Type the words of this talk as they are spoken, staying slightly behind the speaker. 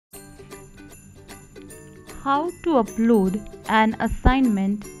How to upload an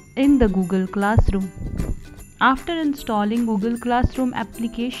assignment in the Google Classroom. After installing Google Classroom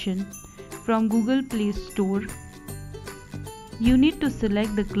application from Google Play Store, you need to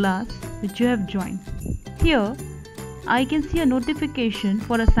select the class which you have joined. Here, I can see a notification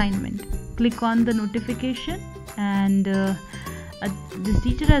for assignment. Click on the notification and this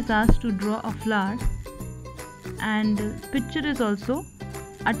teacher has asked to draw a flower and picture is also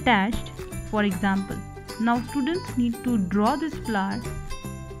attached for example. Now students need to draw this flower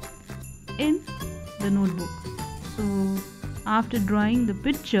in the notebook. So after drawing the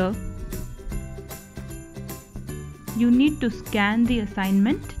picture, you need to scan the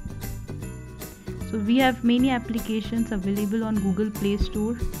assignment. So we have many applications available on Google Play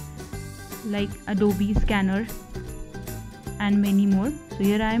Store like Adobe Scanner and many more. So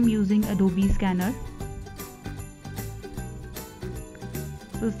here I am using Adobe Scanner.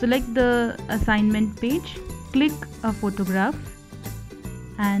 So select the assignment page, click a photograph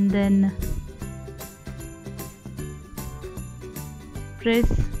and then press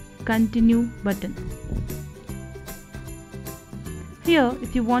continue button. Here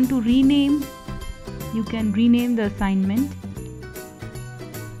if you want to rename, you can rename the assignment.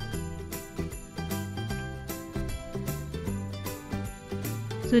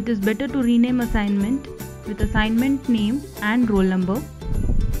 So it is better to rename assignment with assignment name and roll number.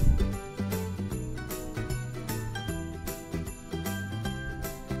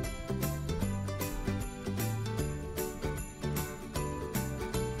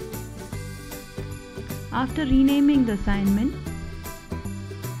 After renaming the assignment,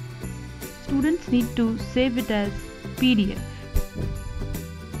 students need to save it as PDF.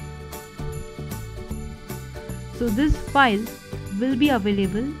 So this file will be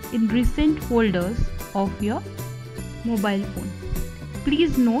available in recent folders of your mobile phone.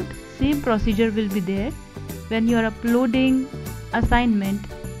 Please note, same procedure will be there when you are uploading assignment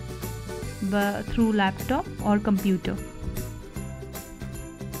through laptop or computer.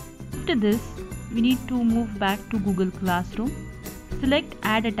 After this, we need to move back to Google Classroom. Select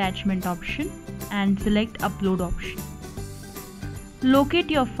Add Attachment option and select Upload option.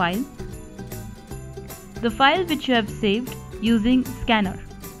 Locate your file, the file which you have saved using scanner.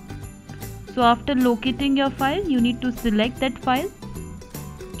 So after locating your file, you need to select that file.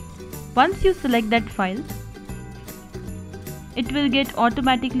 Once you select that file, it will get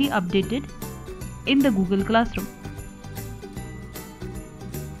automatically updated in the Google Classroom.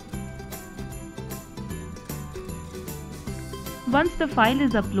 Once the file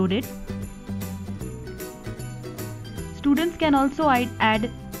is uploaded, students can also add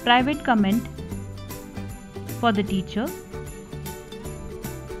private comment for the teacher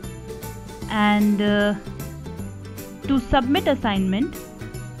and to submit assignment,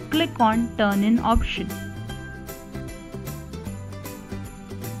 click on Turn In option.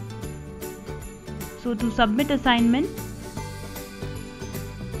 So to submit assignment,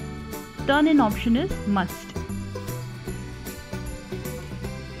 Turn In option is must.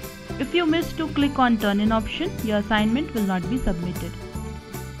 If you miss to click on Turn In option, your assignment will not be submitted.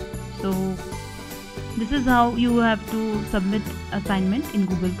 So this is how you have to submit assignment in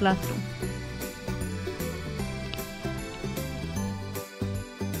Google Classroom.